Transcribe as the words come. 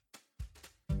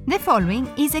The following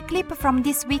is a clip from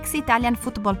this week's Italian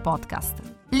football podcast.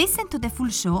 Listen to the full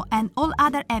show and all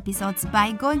other episodes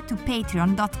by going to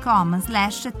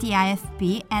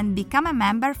patreon.com/TIFP and become a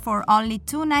member for only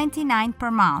 $2.99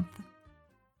 per month.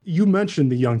 You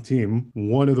mentioned the young team.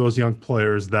 One of those young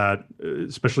players that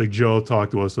especially Joe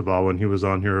talked to us about when he was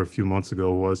on here a few months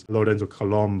ago was Lorenzo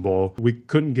Colombo. We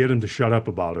couldn't get him to shut up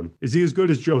about him. Is he as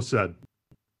good as Joe said?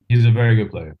 He's a very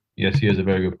good player. Yes, he is a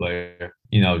very good player.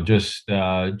 Just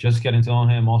getting to know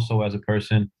him also as a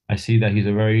person, I see that he's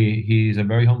a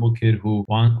very humble kid who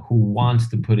wants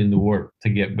to put in the work to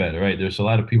get better, right? There's a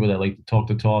lot of people that like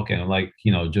to talk and like,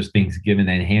 just things given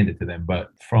and handed to them. But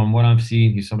from what I've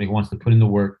seen, he's somebody who wants to put in the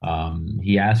work.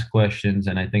 He asks questions,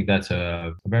 and I think that's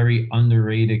a very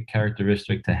underrated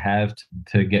characteristic to have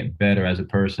to get better as a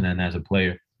person and as a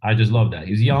player. I just love that.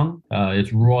 He's young.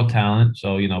 It's raw talent.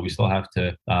 So, we still have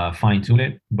to fine tune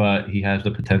it, but he has the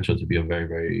potential to be a very,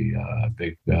 very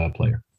big player.